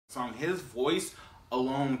song. His voice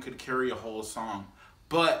alone could carry a whole song.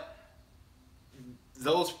 But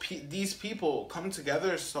these people come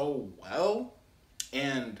together so well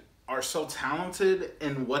and are so talented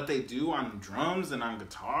in what they do on drums and on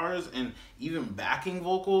guitars and even backing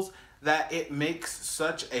vocals that it makes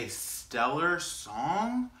such a stellar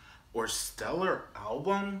song or stellar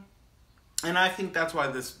album. And I think that's why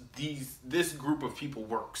this group of people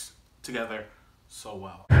works together so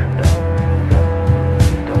well.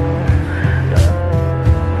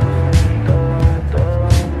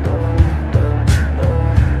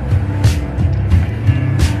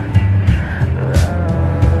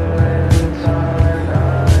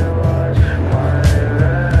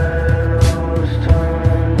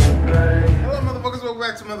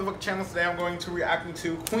 Channel. Today I'm going to reacting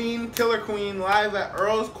to Queen, Killer Queen, live at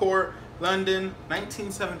Earl's Court, London,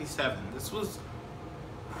 1977. This was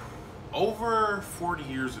over 40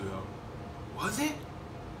 years ago. Was it?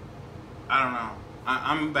 I don't know.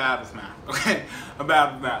 I'm bad with math. Okay, I'm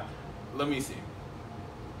bad with math. Let me see.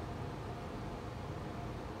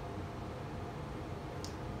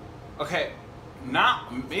 Okay,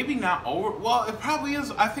 maybe not over. Well, it probably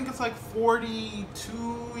is. I think it's like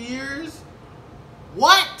 42 years.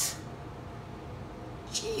 What?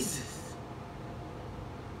 Jesus.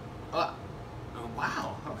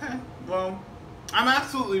 Wow. Okay. Well, I'm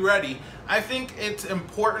absolutely ready. I think it's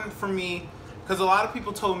important for me because a lot of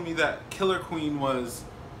people told me that Killer Queen was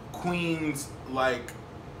Queen's like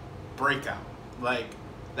breakout. Like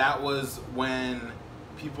that was when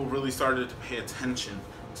people really started to pay attention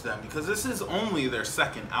to them, because this is only their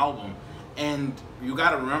second album, and you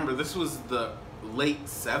got to remember this was the late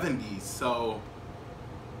 70s, so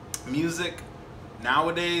music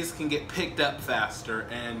nowadays can get picked up faster,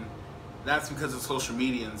 and that's because of social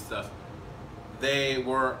media and stuff. They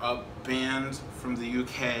were a band from the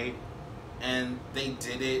UK and they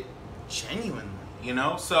did it genuinely, you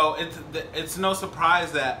know? So it's no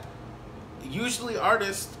surprise that usually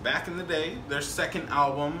artists back in the day, their second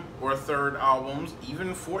album or third albums,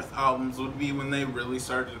 even fourth albums, would be when they really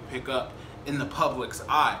started to pick up in the public's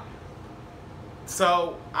eye.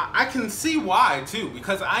 So I can see why too,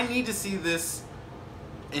 because I need to see this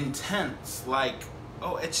intense, like,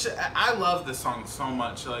 oh, I love this song so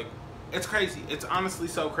much. Like, it's crazy. It's honestly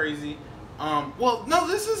so crazy. Well, no,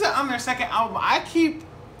 this isn't on their second album. I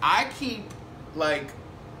keep like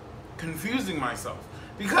confusing myself,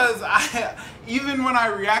 because even when I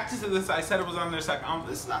reacted to this, I said it was on their second album.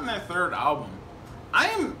 This is on their third album. I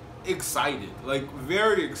am excited, like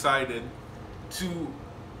very excited to.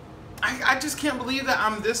 I just can't believe that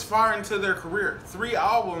I'm this far into their career. 3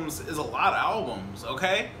 albums is a lot of albums,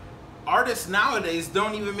 okay? Artists nowadays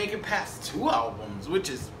don't even make it past 2 albums, which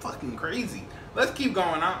is fucking crazy. Let's keep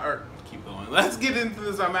going on, or keep going. Let's get into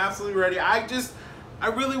this. I'm absolutely ready. I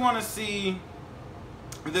really want to see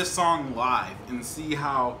this song live and see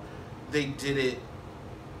how they did it.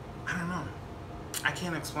 I don't know. I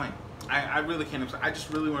can't explain. I really can't explain. I just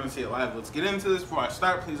really want to see it live. Let's get into this. Before I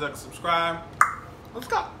start, please like, subscribe. Let's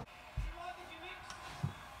go.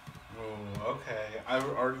 Okay, I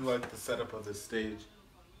already like the setup of this stage.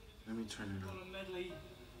 Let me turn it up. Medley,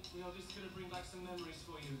 we are just going to bring back some memories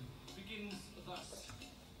for you. It begins thus.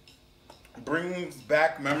 Brings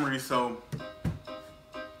back memories, so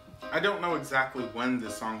I don't know exactly when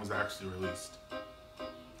this song was actually released.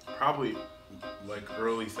 Probably like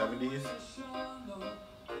early 70s.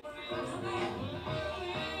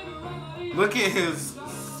 Look at his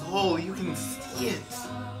soul, you can see it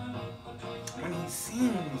when he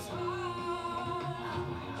sings.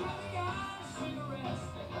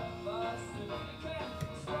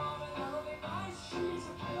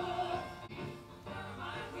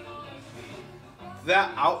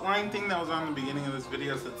 That outline thing that was on the beginning of this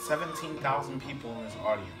video said 17,000 people in this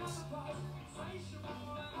audience.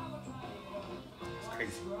 It's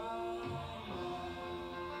crazy.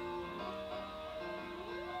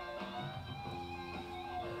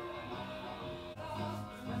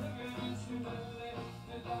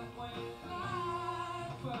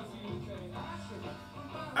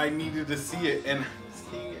 I needed to see it, and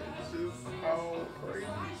seeing it is just so crazy.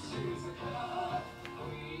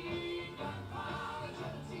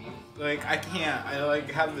 Like, I can't. I like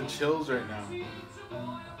have the chills right now.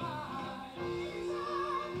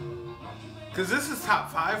 Cause this is top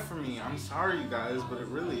 5 for me. I'm sorry, you guys, but it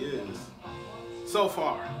really is. So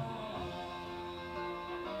far.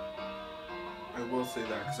 I will say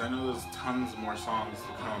that, because I know there's tons more songs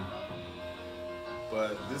to come.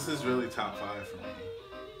 But this is really top 5 for me.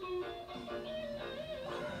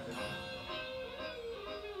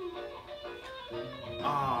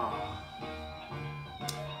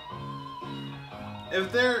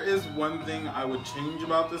 if there is one thing I would change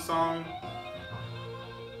about this song,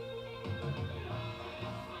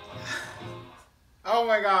 oh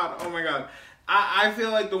my god. I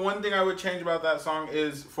feel like the one thing I would change about that song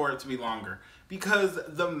is for it to be longer. Because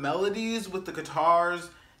the melodies with the guitars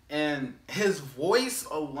and his voice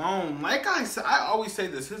alone, like I said, I always say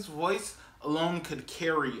this, his voice alone could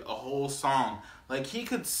carry a whole song. Like, he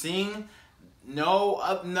could sing,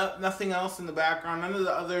 nothing else in the background. None of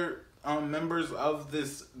the other members of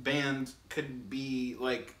this band could be,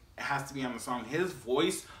 like, has to be on the song. His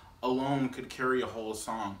voice alone could carry a whole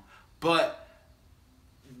song. But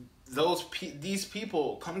these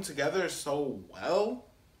people come together so well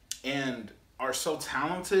and are so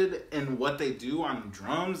talented in what they do on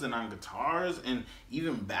drums and on guitars and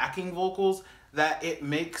even backing vocals that it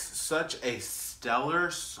makes such a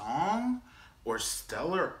stellar song or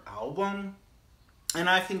stellar album. And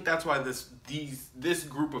I think that's why this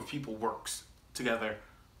group of people works together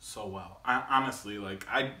so well. I honestly, like,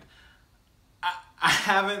 I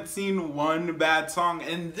haven't seen one bad song,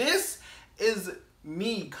 and this is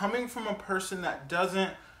me coming from a person that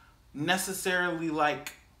doesn't necessarily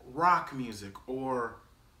like rock music or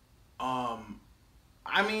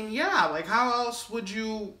I mean, yeah, like, how else would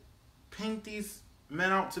you paint these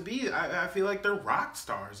men out to be? I feel like they're rock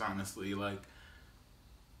stars, honestly. Like,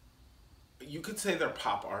 you could say they're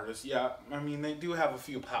pop artists. Yeah, I mean, they do have a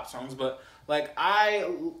few pop songs, but, like,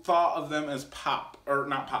 I thought of them as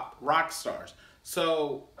rock stars.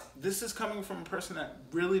 So this is coming from a person that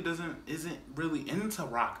really isn't really into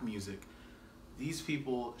rock music. These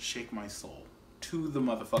people shake my soul to the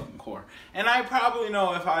motherfucking core. And I probably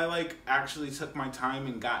know if I, like, actually took my time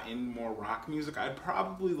and got in more rock music, I'd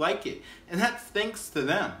probably like it. And that's thanks to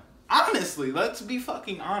them. Honestly, let's be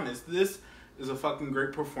fucking honest. This is a fucking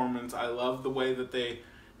great performance. I love the way that they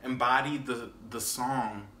embodied the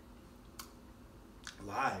song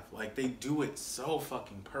live. Like, they do it so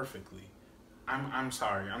fucking perfectly. I'm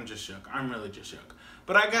sorry, I'm just shook. I'm really just shook.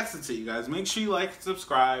 But I guess that's it, you guys. Make sure you like and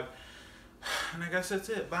subscribe. And I guess that's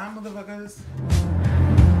it. Bye, motherfuckers.